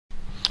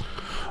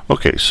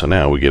Okay, so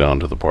now we get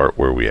on to the part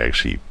where we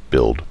actually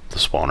build the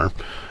spawner.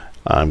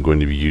 I'm going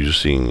to be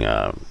using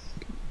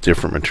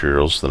different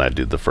materials than I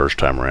did the first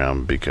time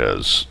around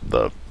because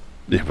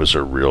it was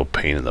a real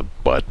pain in the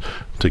butt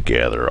to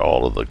gather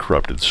all of the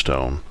corrupted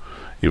stone.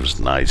 It was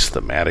nice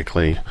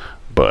thematically,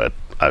 but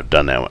I've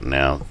done that one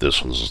now.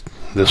 This one's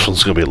going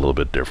to be a little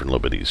bit different, a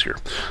little bit easier.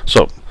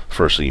 So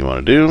first thing you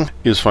want to do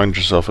is find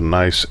yourself a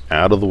nice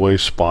out of the way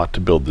spot to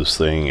build this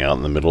thing out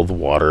in the middle of the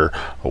water,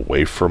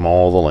 away from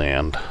all the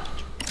land.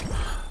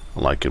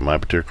 Like in my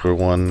particular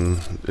one,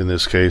 in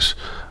this case,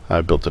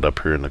 I built it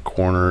up here in the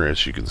corner.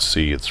 As you can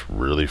see, it's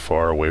really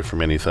far away from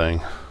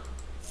anything.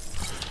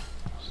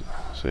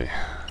 See,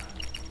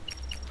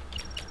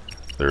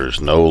 there's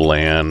no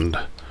land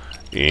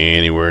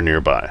anywhere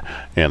nearby.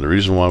 And the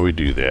reason why we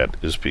do that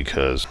is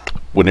because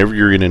whenever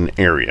you're in an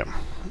area,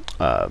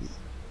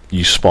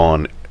 you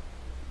spawn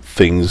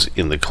things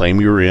in the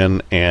claim you're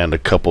in and a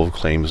couple of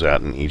claims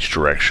out in each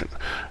direction.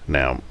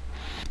 Now,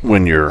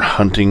 when you're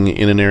hunting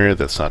in an area,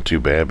 that's not too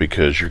bad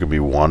because you're going to be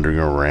wandering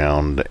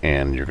around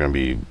and you're going to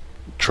be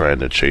trying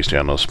to chase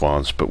down those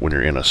spawns. But when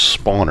you're in a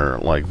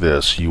spawner like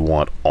this, you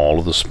want all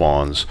of the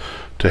spawns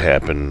to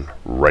happen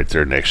right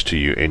there next to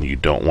you, and you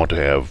don't want to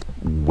have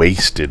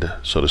wasted,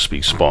 so to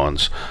speak,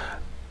 spawns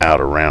out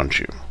around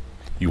you.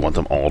 You want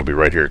them all to be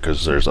right here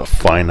because there's a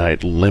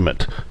finite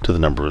limit to the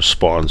number of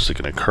spawns that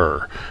can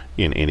occur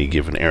in any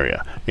given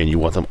area, and you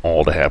want them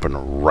all to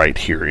happen right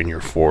here in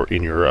your four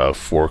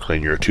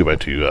claim, your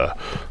 2x2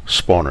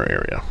 spawner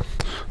area.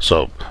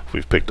 So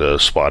we've picked a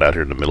spot out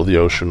here in the middle of the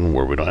ocean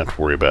where we don't have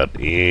to worry about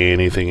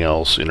anything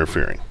else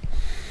interfering.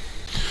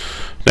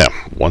 Now,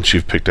 once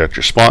you've picked out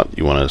your spot,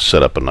 you want to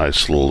set up a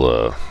nice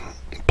little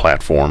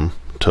platform,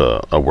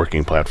 to a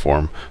working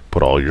platform.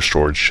 Put all your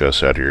storage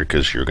chests out here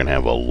because you're going to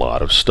have a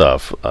lot of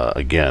stuff.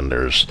 Again,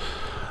 there's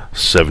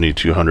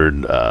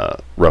 7,200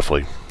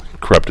 roughly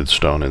corrupted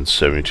stone and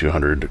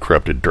 7,200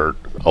 corrupted dirt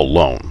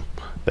alone.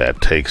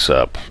 That takes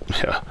up,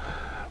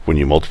 when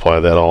you multiply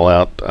that all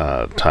out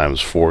times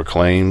 4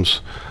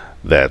 claims,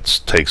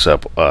 that takes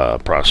up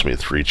approximately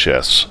 3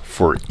 chests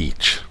for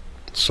each.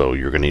 So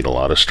you're going to need a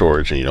lot of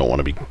storage, and you don't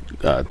want to be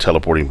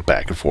teleporting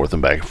back and forth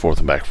and back and forth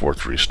and back and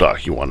forth to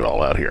restock. You want it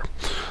all out here.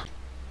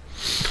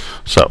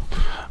 So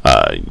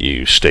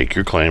you stake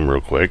your claim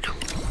real quick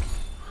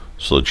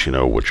so that you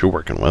know what you're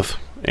working with,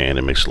 and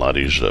it makes it a lot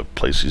easier to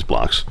place these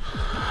blocks.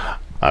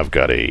 I've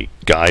got a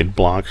guide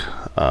block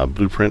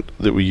blueprint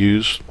that we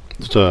use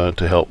to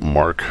help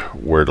mark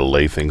where to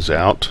lay things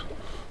out.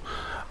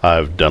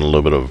 I've done a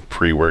little bit of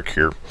pre-work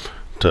here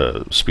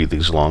to speed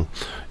things along.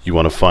 You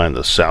want to find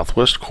the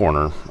southwest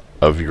corner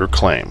of your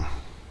claim,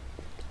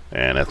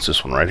 and that's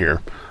this one right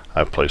here.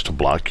 I've placed a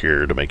block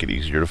here to make it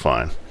easier to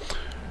find.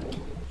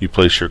 You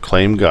place your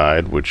claim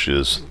guide, which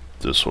is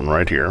this one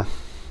right here,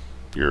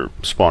 your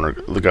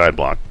spawner, the guide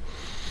block.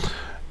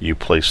 You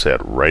place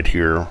that right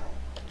here,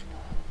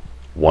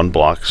 1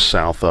 block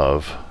south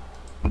of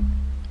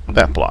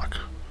that block.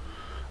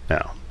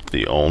 Now,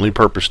 the only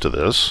purpose to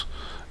this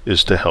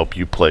is to help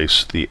you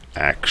place the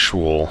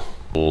actual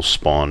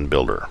spawn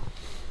builder.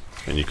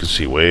 And you can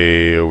see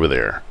way over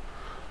there,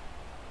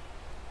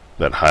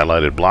 that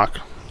highlighted block,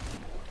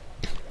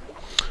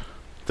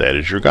 that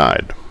is your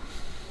guide.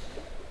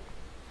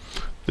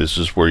 This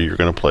is where you're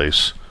going to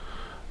place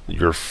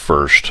your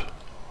first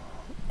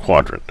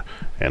quadrant,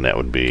 and that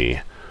would be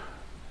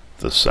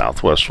the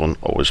southwest one.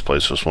 Always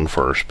place this one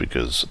first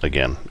because,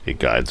 again, it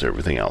guides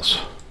everything else.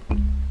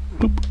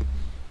 Boop.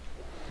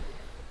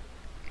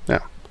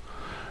 Now,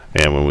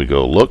 and when we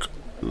go look,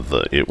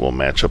 it will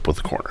match up with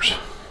the corners.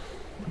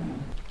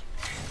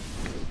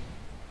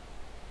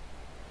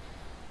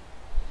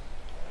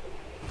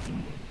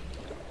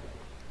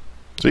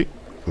 See,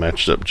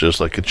 matched up just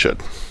like it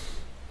should.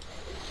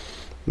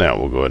 Now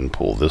we'll go ahead and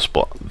pull this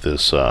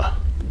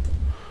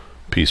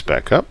piece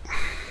back up,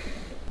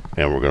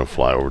 and we're going to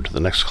fly over to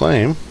the next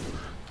claim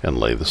and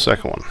lay the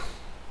second one.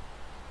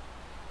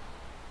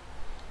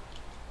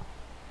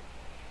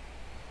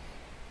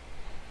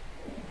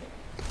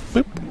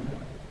 Boop.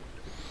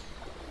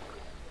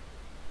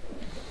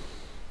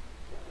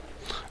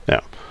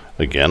 Now,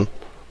 again,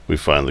 we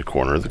find the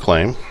corner of the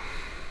claim,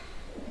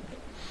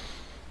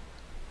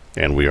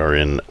 and we are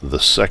in the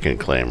second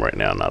claim right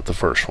now, not the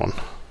first one.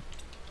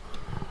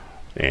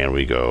 And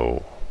we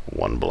go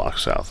 1 block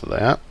south of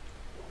that.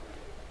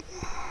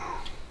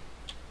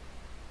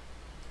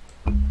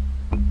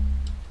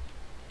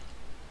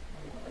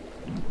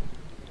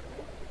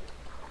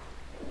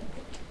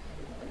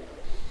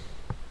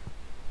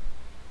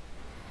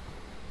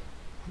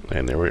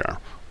 And there we are,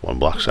 1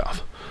 block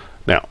south.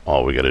 Now,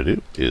 all we got to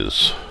do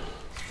is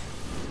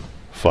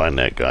find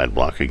that guide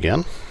block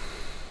again.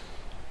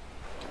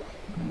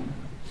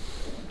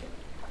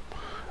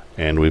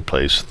 And we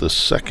place the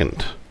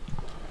second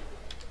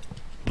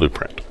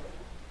blueprint.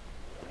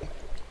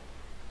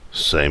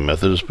 Same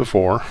method as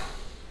before.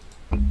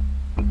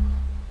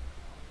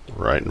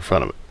 Right in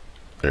front of it.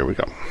 There we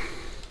go.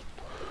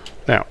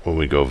 Now, when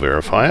we go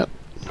verify it,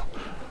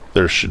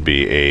 there should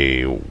be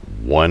a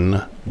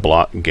 1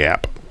 block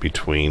gap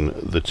between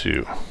the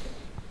two.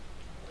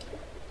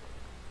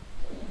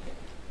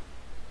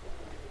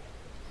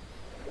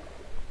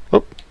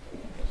 Oop.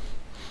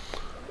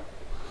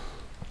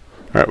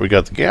 Alright, we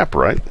got the gap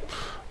right,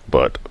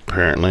 but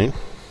apparently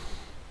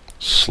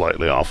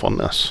slightly off on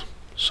this.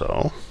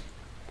 So,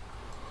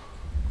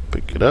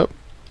 pick it up.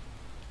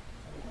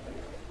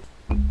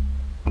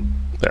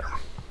 There.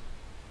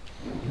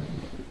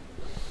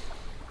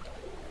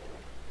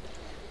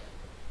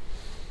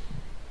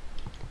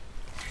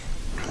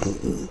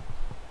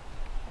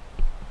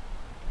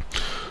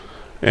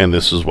 And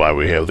this is why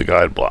we have the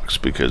guide blocks,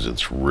 because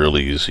it's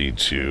really easy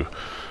to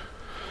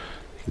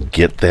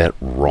get that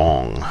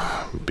wrong,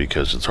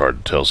 because it's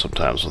hard to tell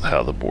sometimes with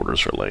how the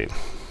borders are laid.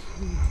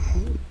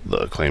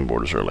 The claim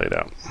borders are laid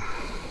out.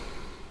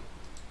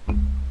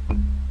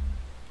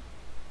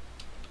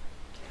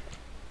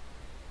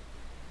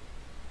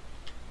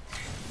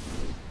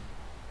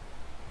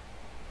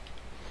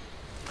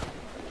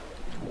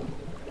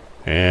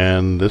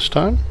 And this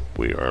time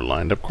we are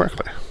lined up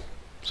correctly.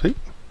 See?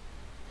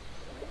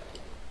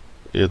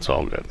 It's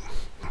all good.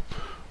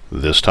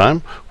 This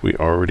time we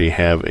already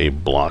have a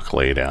block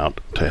laid out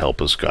to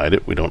help us guide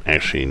it. We don't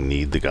actually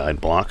need the guide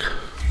block.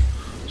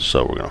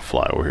 So we're going to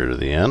fly over here to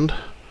the end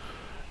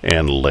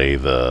and lay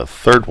the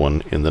third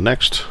one in the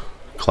next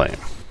claim.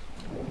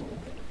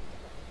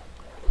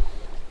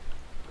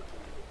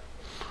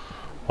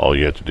 All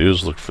you have to do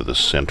is look for the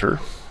center,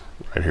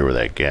 right here where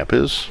that gap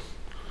is.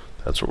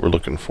 That's what we're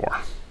looking for.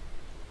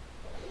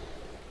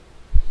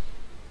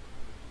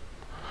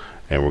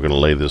 And we're going to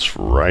lay this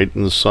right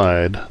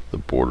inside the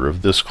border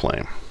of this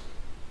claim.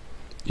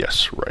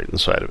 Yes, right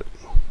inside of it.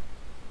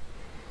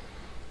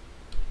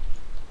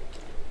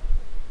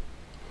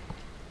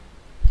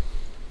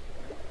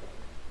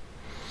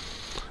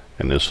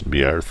 And this would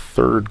be our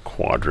third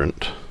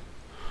quadrant,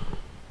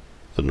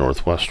 the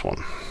northwest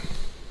one.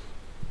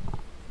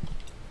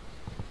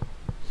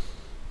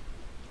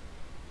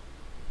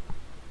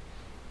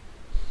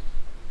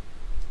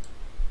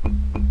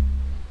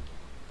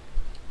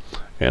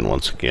 And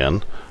once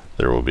again,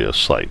 there will be a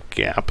slight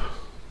gap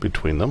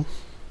between them.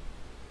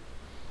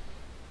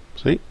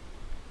 See?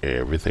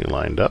 Everything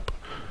lined up.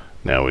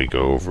 Now we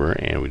go over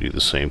and we do the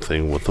same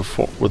thing with the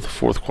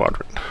fourth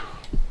quadrant.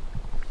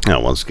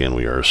 Now once again,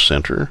 we are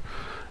center,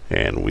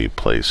 and we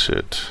place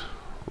it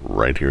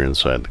right here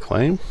inside the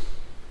claim.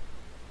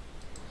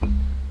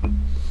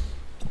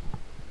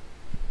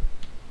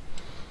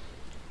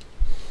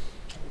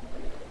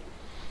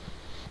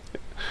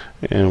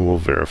 And we'll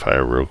verify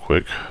real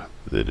quick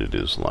that it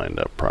is lined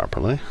up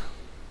properly.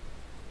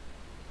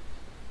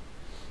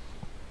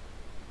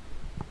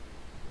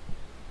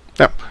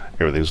 Now,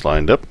 everything's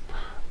lined up.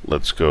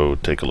 Let's go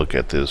take a look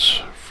at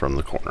this from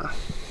the corner.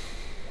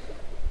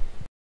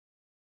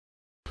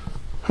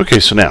 Okay,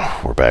 so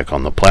now we're back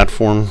on the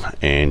platform,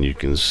 and you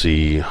can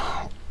see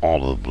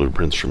all of the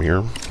blueprints from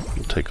here.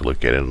 We'll take a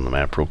look at it on the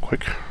map real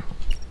quick.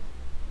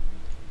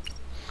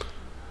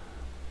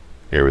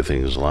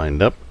 Everything is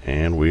lined up,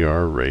 and we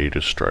are ready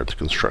to start the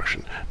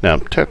construction. Now,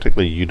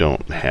 technically, you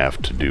don't have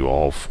to do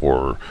all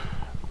four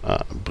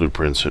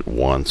blueprints at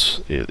once.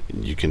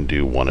 You can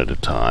do one at a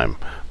time,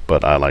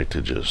 but I like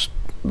to just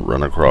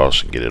run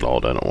across and get it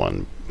all done at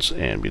once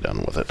and be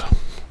done with it.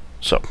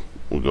 So,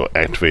 we'll go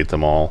activate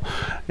them all,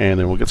 and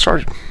then we'll get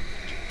started.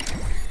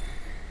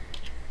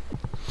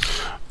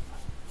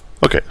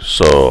 Okay,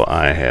 so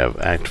I have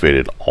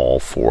activated all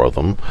four of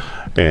them,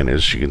 and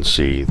as you can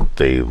see,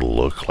 they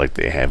look like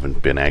they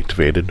haven't been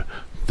activated.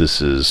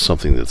 This is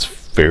something that's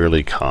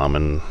fairly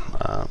common,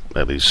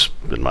 at least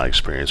in my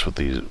experience with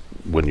these,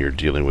 when you're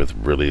dealing with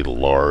really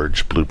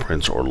large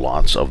blueprints or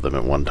lots of them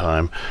at one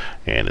time,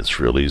 and it's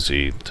real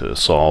easy to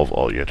solve.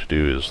 All you have to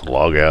do is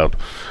log out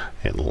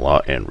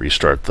and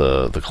restart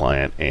the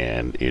client,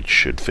 and it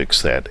should fix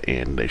that,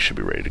 and they should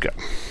be ready to go.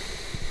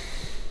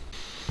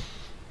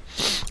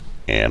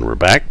 And we're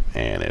back,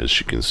 and as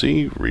you can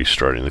see,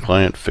 restarting the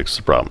client fixed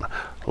the problem.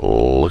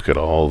 Look at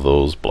all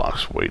those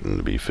blocks waiting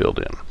to be filled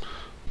in.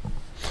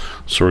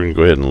 So we're going to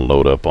go ahead and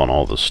load up on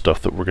all the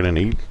stuff that we're going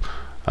to need.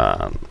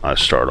 I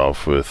start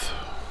off with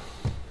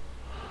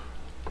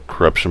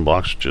corruption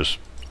blocks, just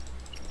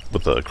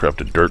with the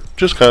corrupted dirt,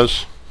 just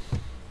because.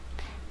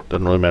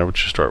 Doesn't really matter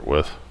what you start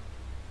with.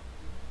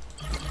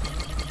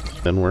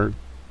 Then we're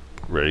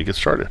ready to get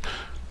started.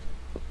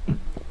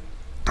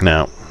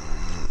 Now,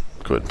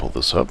 go ahead and pull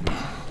this up.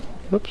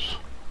 Oops.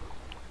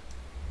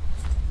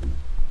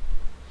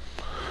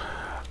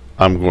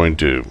 I'm going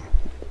to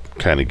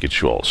kind of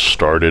get you all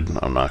started.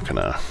 I'm not going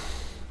to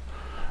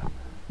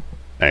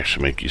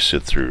actually make you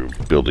sit through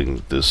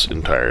building this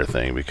entire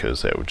thing,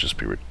 because that would just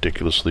be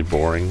ridiculously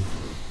boring.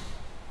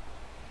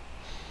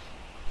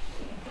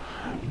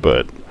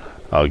 But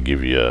I'll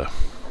give you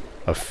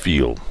a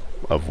feel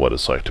of what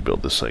it's like to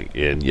build this thing.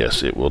 And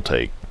yes, it will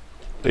take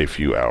a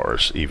few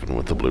hours, even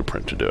with the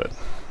blueprint, to do it.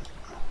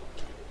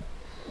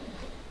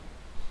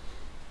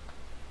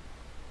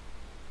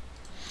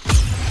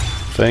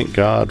 Thank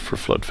God for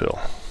flood fill.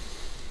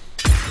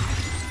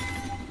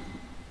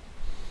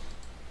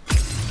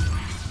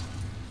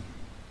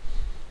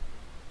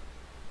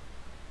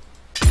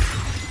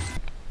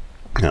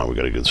 Now we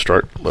got a good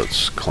start.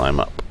 Let's climb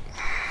up.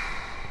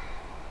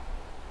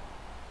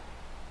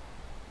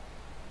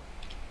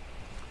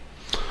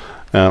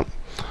 Now,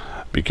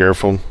 be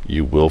careful.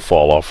 You will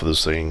fall off of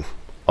this thing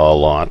a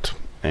lot,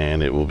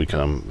 and it will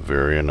become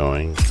very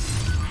annoying.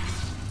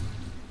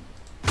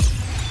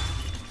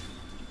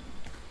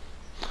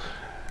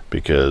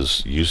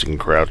 Because using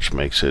crouch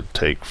makes it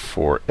take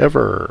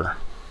forever.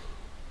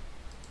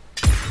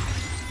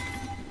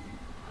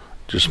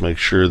 Just make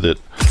sure that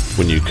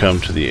when you come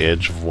to the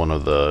edge of one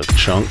of the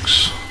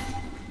chunks,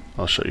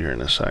 I'll show you here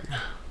in a sec.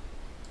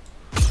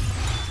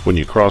 When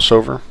you cross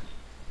over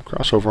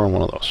on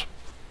one of those.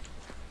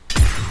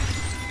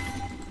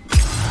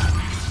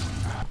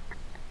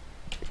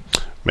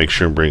 Make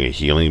sure and bring a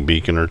healing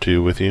beacon or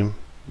two with you,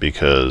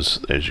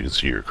 because as you can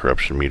see, your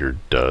corruption meter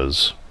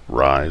does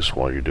rise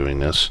while you're doing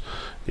this.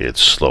 It's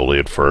slowly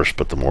at first,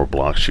 but the more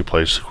blocks you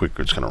place, the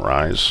quicker it's going to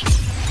rise.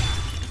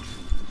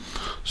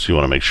 So you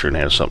want to make sure and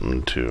have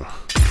something to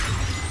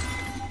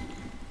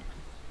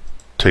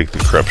take the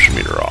corruption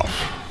meter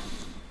off,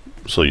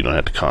 so you don't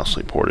have to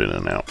constantly pour it in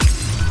and out.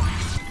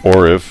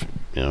 Or if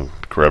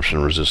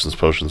corruption resistance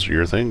potions are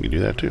your thing, you do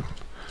that too.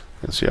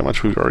 And see how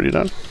much we've already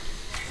done.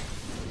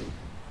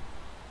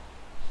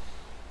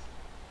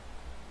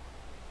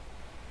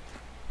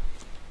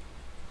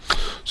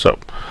 So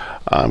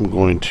I'm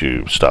going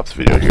to stop the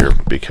video here,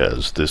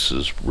 because this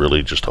is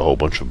really just a whole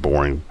bunch of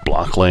boring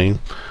block laying.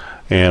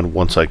 And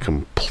once I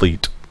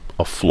complete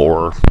a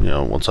floor,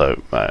 once I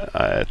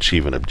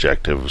achieve an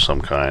objective of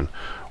some kind,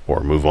 or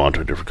move on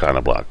to a different kind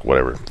of block,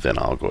 whatever, then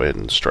I'll go ahead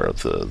and start up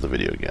the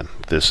video again.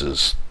 This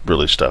is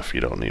really stuff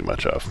you don't need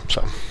much of.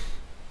 So.